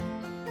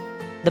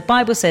The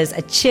Bible says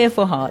a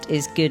cheerful heart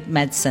is good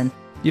medicine.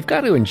 You've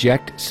got to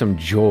inject some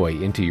joy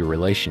into your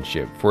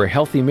relationship for a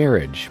healthy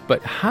marriage.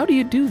 But how do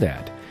you do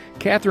that?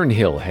 Catherine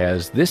Hill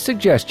has this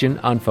suggestion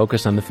on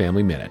Focus on the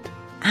Family Minute.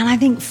 And I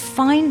think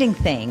finding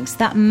things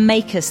that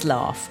make us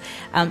laugh,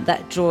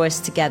 that draw us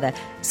together.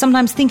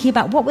 Sometimes thinking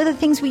about what were the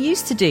things we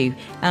used to do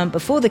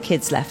before the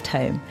kids left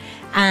home,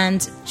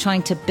 and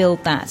trying to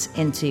build that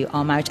into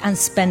our marriage and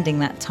spending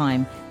that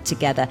time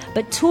together.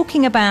 But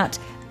talking about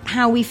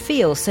how we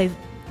feel. So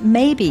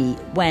maybe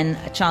when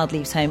a child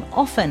leaves home,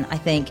 often I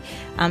think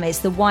it's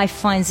the wife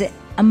finds it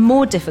a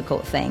more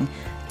difficult thing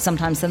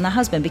sometimes than the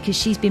husband, because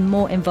she's been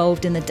more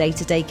involved in the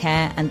day-to-day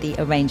care and the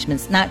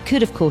arrangements. Now, it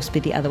could, of course, be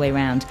the other way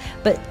around,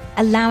 but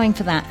allowing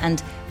for that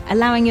and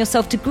allowing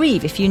yourself to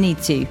grieve if you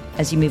need to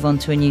as you move on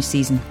to a new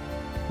season.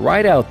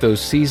 Write out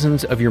those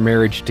seasons of your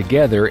marriage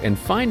together and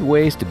find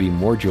ways to be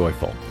more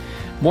joyful.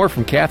 More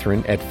from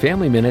Catherine at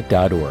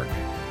FamilyMinute.org.